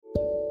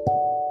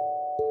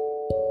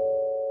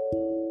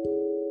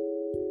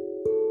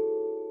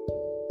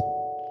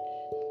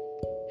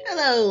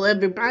Hello,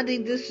 everybody.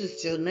 This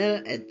is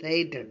Janetta, and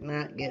they did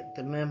not get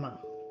the memo.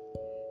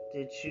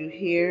 Did you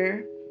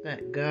hear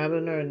that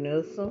Governor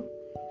Newsom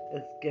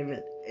is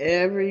giving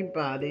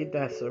everybody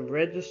that's a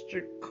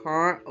registered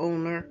car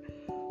owner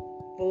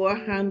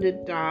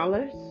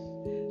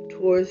 $400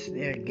 towards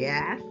their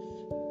gas?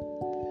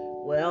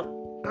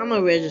 Well, I'm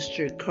a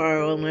registered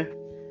car owner.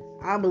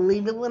 I'll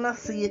believe it when I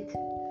see it.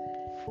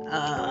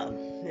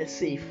 Let's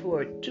see,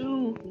 for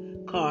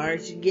 2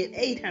 cars, you get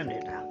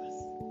 $800.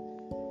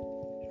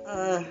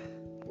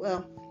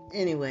 Well,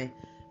 anyway,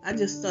 I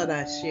just thought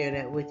I'd share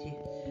that with you.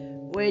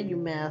 Wear your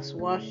mask,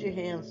 wash your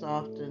hands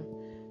often,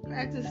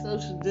 practice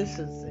social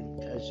distancing,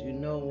 because you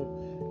know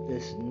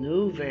this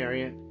new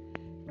variant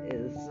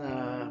is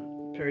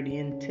pretty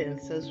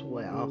intense as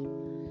well.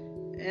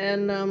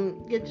 And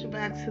get your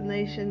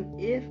vaccination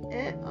if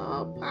at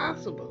all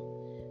possible.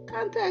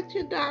 Contact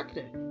your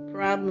doctor.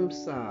 Problem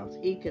solved.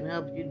 He can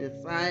help you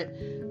decide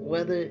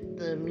whether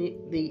the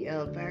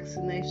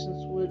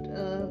vaccinations would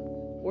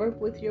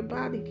work with your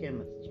body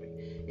chemistry.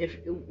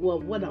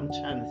 What I'm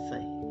trying to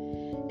say,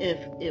 if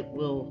it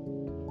will,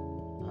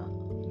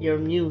 your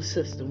immune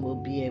system will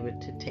be able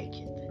to take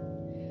it.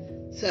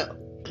 So,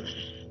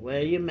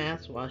 wear your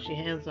mask, wash your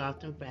hands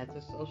often,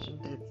 practice social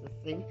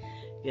distancing,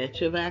 get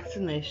your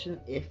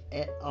vaccination if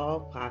at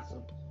all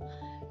possible.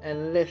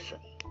 And listen,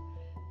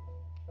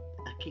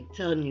 I keep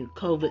telling you,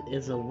 COVID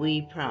is a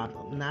we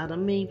problem, not a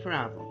me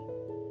problem.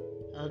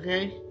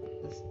 Okay?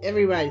 It's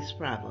everybody's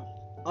problem.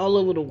 All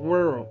over the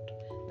world.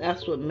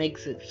 That's what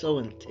makes it so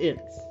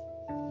intense.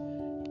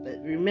 But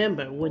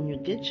remember, when you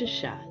get your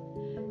shot,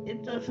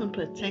 it doesn't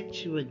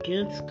protect you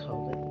against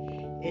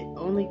COVID. It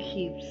only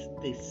keeps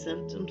the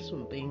symptoms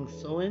from being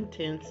so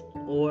intense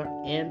or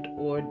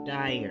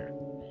dire.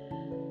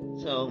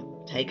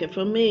 So take it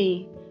from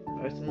me,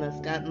 person that's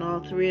gotten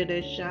all 3 of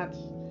their shots,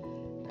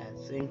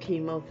 that's in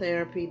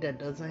chemotherapy, that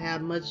doesn't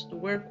have much to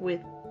work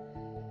with.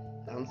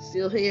 I'm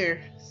still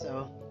here,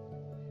 so,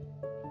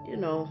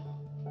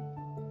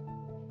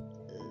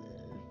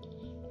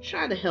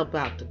 try to help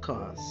out the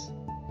cause.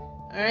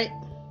 Alright?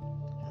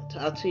 I'll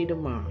talk to you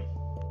tomorrow.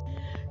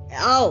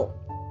 Oh,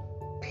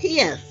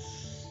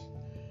 P.S.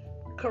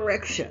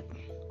 Correction.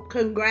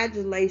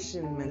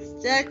 Congratulations,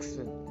 Miss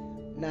Jackson,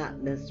 not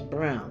Miss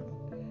Brown.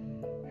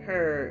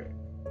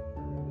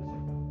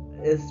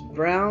 Is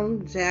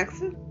Brown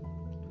Jackson?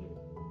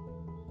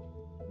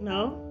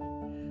 No?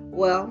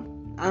 Well,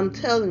 I'm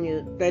telling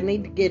you, they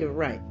need to get it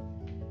right.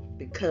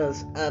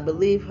 Because I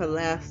believe her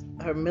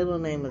middle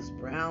name is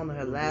Brown,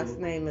 her last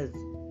name is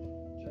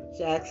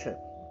Jackson.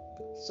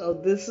 So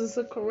this is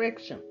a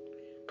correction.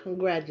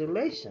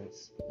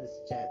 Congratulations, Miss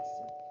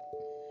Jackson.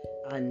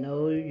 I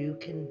know you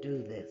can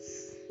do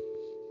this.